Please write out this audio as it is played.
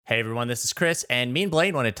Hey everyone, this is Chris, and me and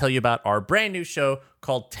Blaine want to tell you about our brand new show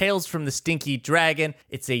called Tales from the Stinky Dragon.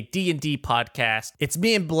 It's a D&D podcast. It's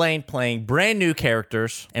me and Blaine playing brand new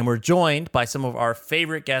characters, and we're joined by some of our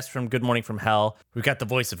favorite guests from Good Morning from Hell. We've got the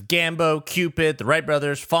voice of Gambo, Cupid, the Wright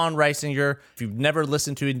brothers, Fawn Reisinger. If you've never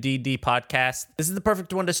listened to a D&D podcast, this is the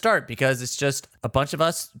perfect one to start because it's just a bunch of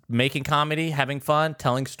us making comedy, having fun,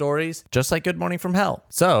 telling stories, just like Good Morning from Hell.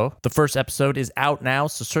 So the first episode is out now,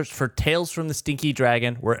 so search for Tales from the Stinky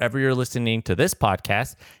Dragon wherever you're listening to this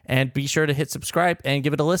podcast, and be sure to hit subscribe and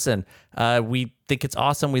give it a listen. We think it's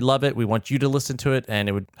awesome. We love it. We want you to listen to it, and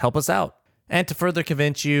it would help us out. And to further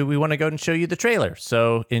convince you, we want to go and show you the trailer.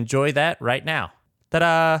 So enjoy that right now.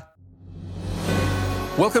 Ta-da!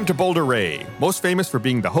 Welcome to Boulder Ray, most famous for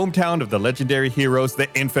being the hometown of the legendary heroes,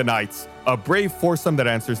 the Infinites, a brave foursome that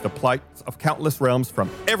answers the plights of countless realms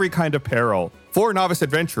from every kind of peril. 4 novice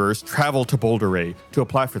adventurers travel to Boulder Ray to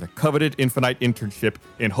apply for the coveted Infinite internship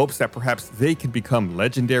in hopes that perhaps they can become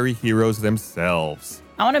legendary heroes themselves.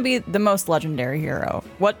 I want to be the most legendary hero.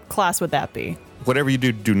 What class would that be? Whatever you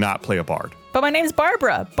do, do not play a bard. But my name's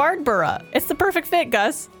Barbara. Bardbara. It's the perfect fit,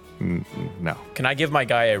 Gus. No. Can I give my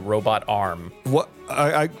guy a robot arm? What?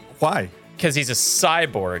 Why? Because he's a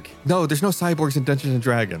cyborg. No, there's no cyborgs in Dungeons and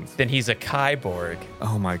Dragons. Then he's a kyborg.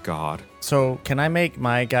 Oh my god. So can I make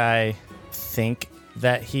my guy think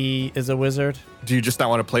that he is a wizard? Do you just not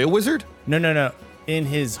want to play a wizard? No. In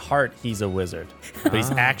his heart, he's a wizard, but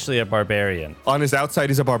he's actually a barbarian. On his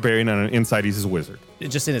outside, he's a barbarian, and on the inside, he's a wizard.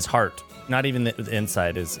 Just in his heart. Not even the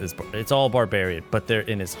inside is it's all barbarian, but they're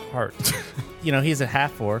in his heart. He's a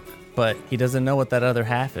half orc, but he doesn't know what that other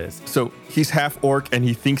half is. So he's half orc, and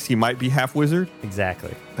he thinks he might be half wizard?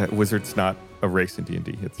 Exactly. That wizard's not a race in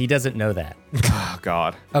D&D. He doesn't know that. Oh,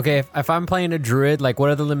 God. Okay, if I'm playing a druid, like,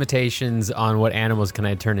 what are the limitations on what animals can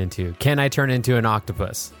I turn into? Can I turn into an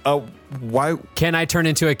octopus? Why? Can I turn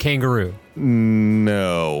into a kangaroo?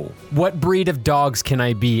 No. What breed of dogs can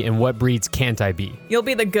I be, and what breeds can't I be? You'll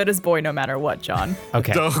be the goodest boy no matter what, John.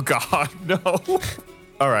 Okay. Oh, God, no.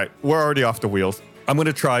 All right, we're already off the wheels. I'm going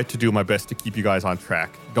to try to do my best to keep you guys on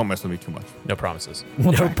track. Don't mess with me too much. No promises.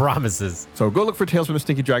 No promises. So go look for Tales from the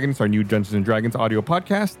Stinky Dragon. It's our new Dungeons & Dragons audio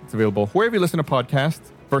podcast. It's available wherever you listen to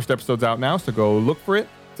podcasts. First episode's out now, so go look for it,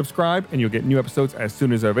 subscribe, and you'll get new episodes as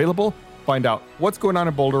soon as they're available. Find out what's going on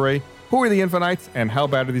in Boulder Ray, who are the Infinites, and how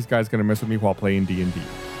bad are these guys going to mess with me while playing D&D.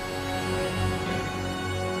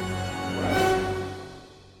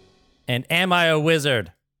 And am I a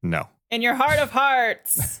wizard? No. In your heart of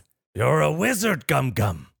hearts. You're a wizard, Gum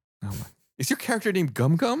Gum. Oh my. Is your character named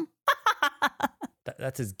Gum Gum?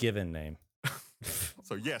 That's his given name.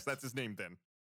 So yes, that's his name then.